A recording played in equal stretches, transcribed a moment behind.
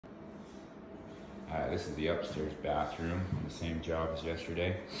This is the upstairs bathroom, the same job as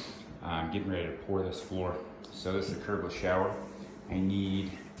yesterday. I'm getting ready to pour this floor. So this is a curbless shower. I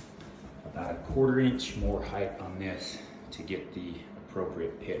need about a 1/4 inch more height on this to get the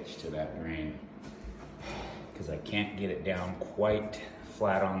appropriate pitch to that drain, because I can't get it down quite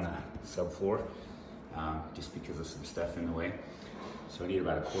flat on the subfloor just because of some stuff in the way. So I need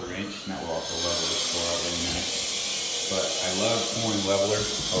about a 1/4 inch, and that will also level this floor out in a minute. But I love pouring leveler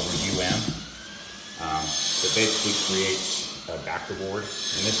over UM. It basically creates a backer board,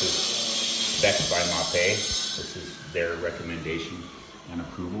 and this is spec'd by Mapei. This is their recommendation and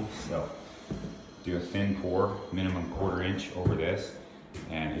approval. So do a thin pour, minimum 1/4 inch over this,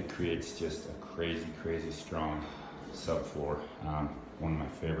 and it creates just a crazy strong subfloor. One of my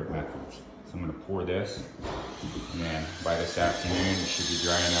favorite methods. So I'm gonna pour this, and then by this afternoon, it should be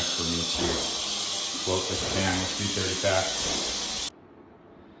dry enough for me to float this pan with 330 fast.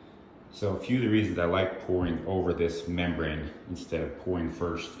 So a few of the reasons I like pouring over this membrane instead of pouring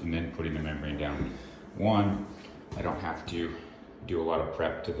first and then putting the membrane down. One, I don't have to do a lot of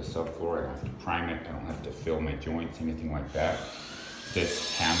prep to the subfloor. I don't have to prime it. I don't have to fill my joints, anything like that. This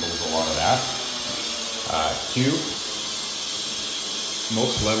handles a lot of that. Two,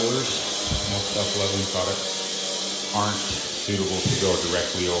 most levelers, most self-leveling products aren't suitable to go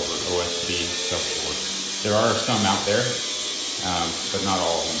directly over OSB subfloor. There are some out there, but not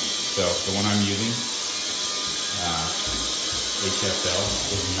all of them. So the one I'm using, HSL,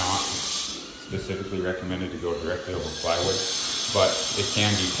 is not specifically recommended to go directly over plywood, but it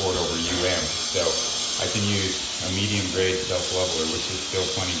can be poured over UM. So I can use a medium grade self-leveler, which is still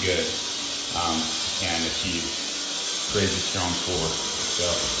plenty good, and achieve crazy strong pour. So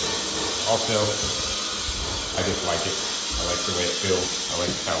also, I just like it. I like the way it feels. I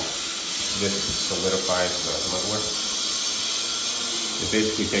like how this solidifies the leveler. It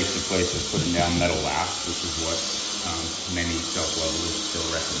basically takes the place of putting down metal lath, which is what many self-levelers still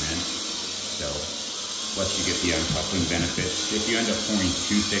recommend. So, plus you get the uncoupling benefits. If you end up pouring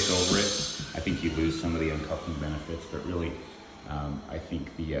too thick over it, I think you lose some of the uncoupling benefits. But really, I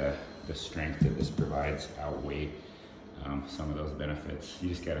think the strength that this provides outweigh some of those benefits. You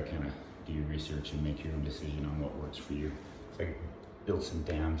just gotta kind of do your research and make your own decision on what works for you. So I built some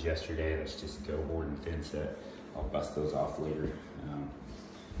dams yesterday. That's just go board and fin set. I'll bust those off later.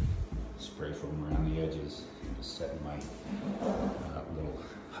 Spray foam around the edges. I'm just setting my little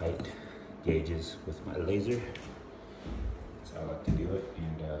height gauges with my laser. That's how I like to do it.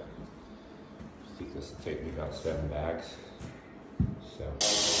 And I think this will take me about 7 bags. So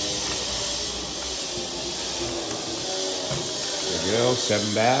there we go,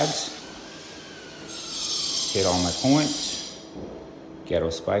 7 bags. Hit all my points. Ghetto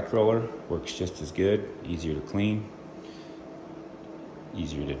spike roller works just as good, easier to clean,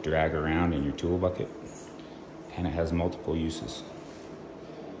 easier to drag around in your tool bucket, and it has multiple uses.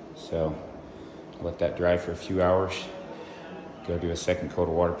 So let that dry for a few hours, go do a second coat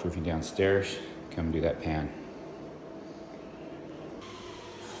of waterproofing downstairs, come do that pan.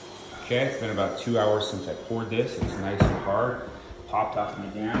 Okay, it's been about 2 hours since I poured this. It's nice and hard, popped off my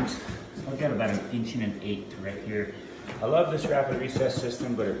dams. So I've got about 1 1/8 right here. I love this rapid recess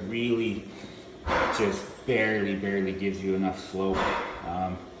system, but it really just barely gives you enough slope,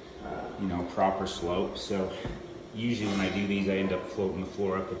 proper slope. So usually when I do these, I end up floating the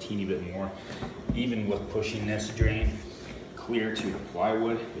floor up a teeny bit more. Even with pushing this drain clear to the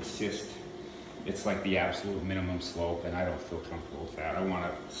plywood, it's like the absolute minimum slope, and I don't feel comfortable with that. I want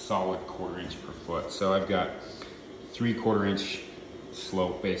a solid 1/4 inch per foot. So I've got 3/4 inch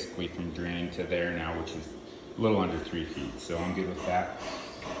slope basically from drain to there now, which is a little under 3 feet, so I'm good with that.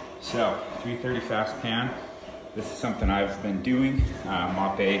 So 330 fast pan. This is something I've been doing.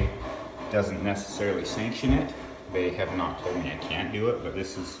 Mapei doesn't necessarily sanction it. They have not told me I can't do it, but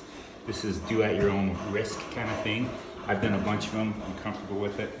this is do at your own risk kind of thing. I've done a bunch of them. I'm comfortable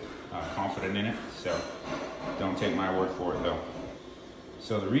with it, confident in it. So don't take my word for it though.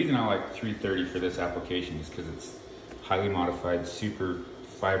 So the reason I like 330 for this application is because it's highly modified, super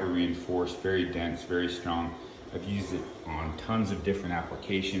fiber reinforced, very dense, very strong. I've used it on tons of different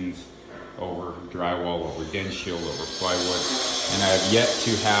applications, over drywall, over dense shield, over plywood, and I have yet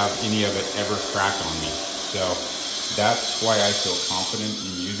to have any of it ever crack on me. So that's why I feel confident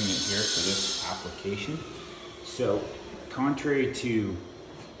in using it here for this application. So contrary to,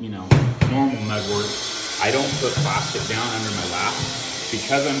 normal mudboard, I don't put plastic down under my lap.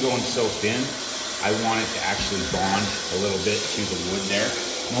 Because I'm going so thin, I want it to actually bond a little bit to the wood there.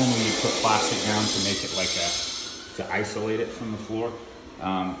 Normally you put plastic down to make it like to isolate it from the floor.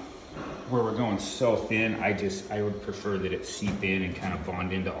 where we're going so thin, I would prefer that it seep in and kind of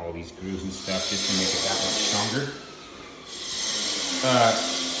bond into all these grooves and stuff just to make it that much stronger.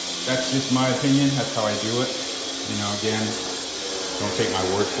 That's just my opinion. That's how I do it. You know, again, don't take my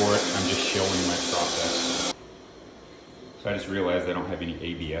word for it. I'm just showing my process. So I just realized I don't have any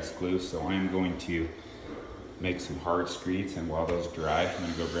ABS glue, so I am going to make some hard screeds, and while those dry, I'm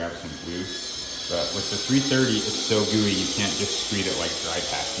gonna go grab some glue. But with the 330, it's so gooey, you can't just screed it like dry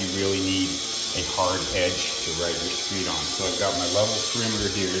pack. You really need a hard edge to write your screed on. So I've got my level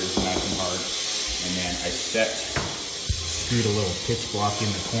perimeter here, it's nice and hard. And then I screwed a little pitch block in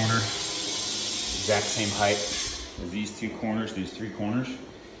the corner, exact same height as these two corners, these three corners.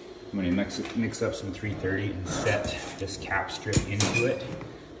 I'm gonna mix up some 330 and set this cap strip into it.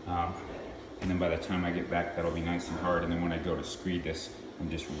 And then by the time I get back, that'll be nice and hard. And then when I go to screed this, I'm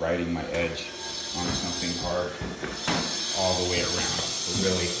just writing my edge on something hard all the way around. So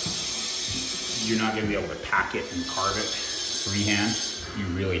really, you're not gonna be able to pack it and carve it freehand. You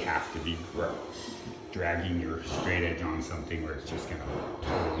really have to be dragging your straight edge on something where it's just gonna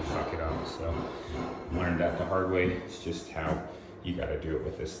totally fuck it up. So I learned that the hard way. It's just how you gotta do it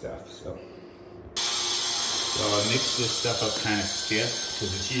with this stuff. So I mix this stuff up kind of stiff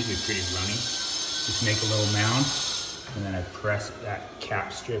because it's usually pretty runny. Just make a little mound, and then I press that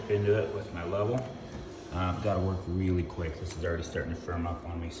cap strip into it with my level. Gotta work really quick. This is already starting to firm up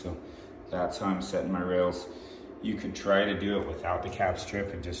on me, so that's how I'm setting my rails. You can try to do it without the cap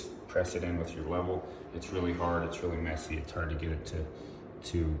strip and just press it in with your level. It's really hard, it's really messy, it's hard to get it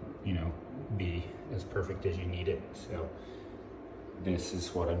to you know, be as perfect as you need it. So this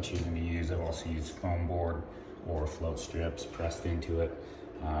is what I'm choosing to use. I've also used foam board or float strips pressed into it.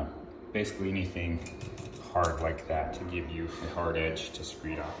 Basically anything hard like that to give you a hard edge to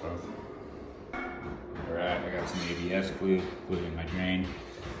screed off of. All right, I got some ABS glue glued in my drain.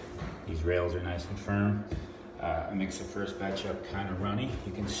 These rails are nice and firm. I mix the first batch up kind of runny.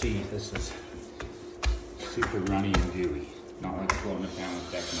 You can see this is super runny and gooey, not like floating it down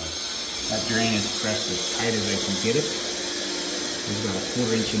with deck mud. That drain is pressed as tight as I can get it. There's about a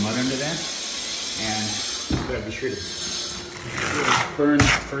 1/4 inch of mud under there, and you gotta be sure to really burn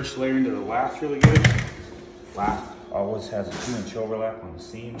that first layer into the lath really good. Lath always has a 2-inch overlap on the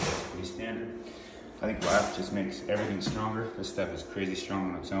seam, so that's pretty standard. I think lath just makes everything stronger. This stuff is crazy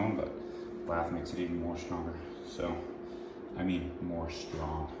strong on its own, but lath makes it even more stronger. So, I mean more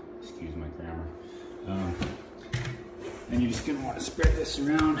strong, excuse my grammar. Then you're just gonna want to spread this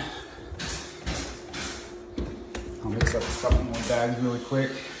around. I'll mix up a couple more bags really quick,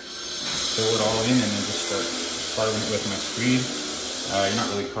 fill it all in, and then just start carving it with my screed. You're not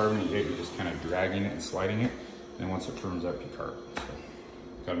really carving it yet, you're just kind of dragging it and sliding it. And once it firms up, you carve it. So,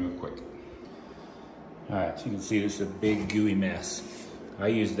 gotta move quick. All right, so you can see this is a big gooey mess. I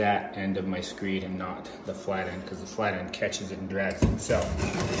use that end of my screed and not the flat end, because the flat end catches it and drags it itself.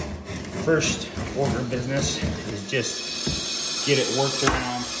 First order of business is just get it worked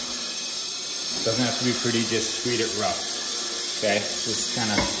around. Doesn't have to be pretty, just screed it rough. Okay, just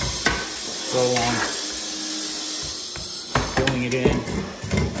kind of go along, filling it in,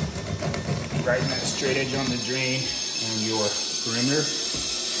 writing that straight edge on the drain and your perimeter.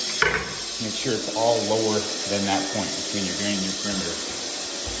 Make sure it's all lower than that point between your drain and your perimeter.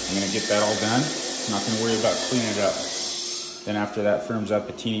 I'm gonna get that all done. I'm not gonna worry about cleaning it up. Then after that firms up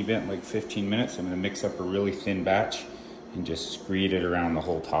a teeny bit, like 15 minutes, I'm gonna mix up a really thin batch and just screed it around the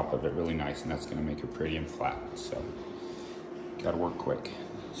whole top of it really nice, and that's gonna make it pretty and flat. So, gotta work quick.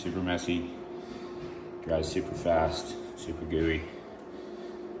 Super messy, dries super fast, super gooey.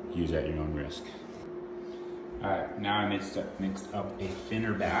 Use at your own risk. All right, now I mixed up a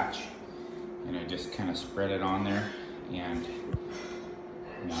thinner batch, and I just kind of spread it on there, and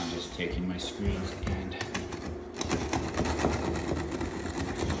now I'm just taking my screens and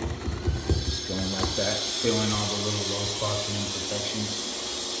just going like that, filling all the little low spots and imperfections.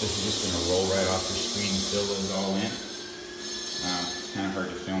 This is just gonna roll right off your screen and fill those all in. Kind of hard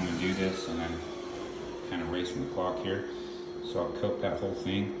to film and do this, and I'm kind of racing the clock here. So I'll coat that whole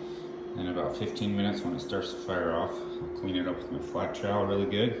thing. In about 15 minutes, when it starts to fire off, I'll clean it up with my flat trowel really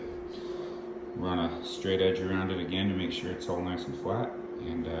good. Run a straight edge around it again to make sure it's all nice and flat,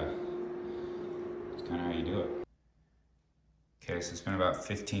 and that's kind of how you do it. Okay, so it's been about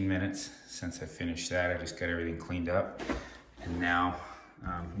 15 minutes since I finished that. I just got everything cleaned up, and now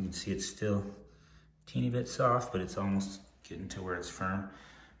you can see it's still a teeny bit soft, but it's almost getting to where it's firm.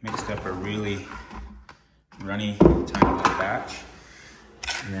 Mixed up a really runny, tiny little batch,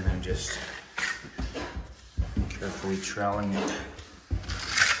 and then I'm just carefully troweling it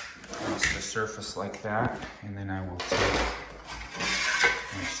across the surface like that, and then I will take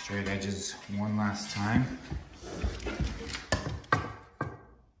My straight edges one last time.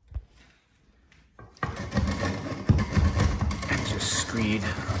 And just screed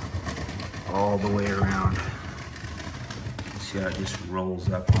all the way around. See how it just rolls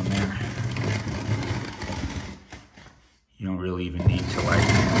up on there? You don't really even need to like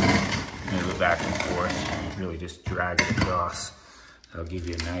move it back and forth. You really just drag it across. That'll give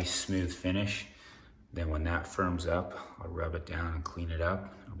you a nice smooth finish. Then when that firms up, I'll rub it down and clean it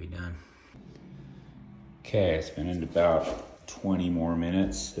up. It'll be done. Okay, it's been in about 20 more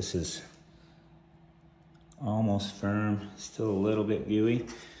minutes. This is almost firm, still a little bit gooey.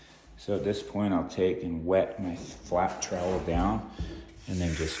 So at this point, I'll take and wet my flat trowel down and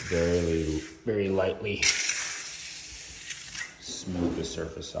then just very lightly smooth the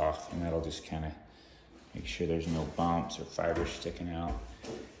surface off. And that'll just kind of make sure there's no bumps or fibers sticking out.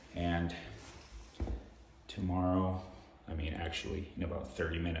 And tomorrow, I mean, actually in about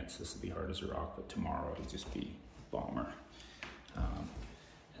 30 minutes, this will be hard as a rock, but tomorrow it'll just be bomber.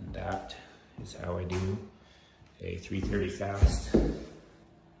 And that is how I do a 330 fast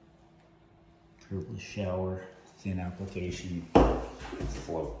Curbless Shower thin application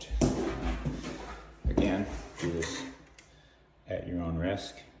float. Again, do this at your own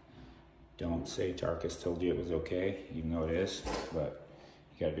risk. Don't say Tarkus told you it was okay, even though it is, but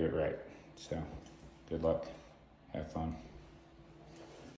you gotta do it right. So, good luck, have fun.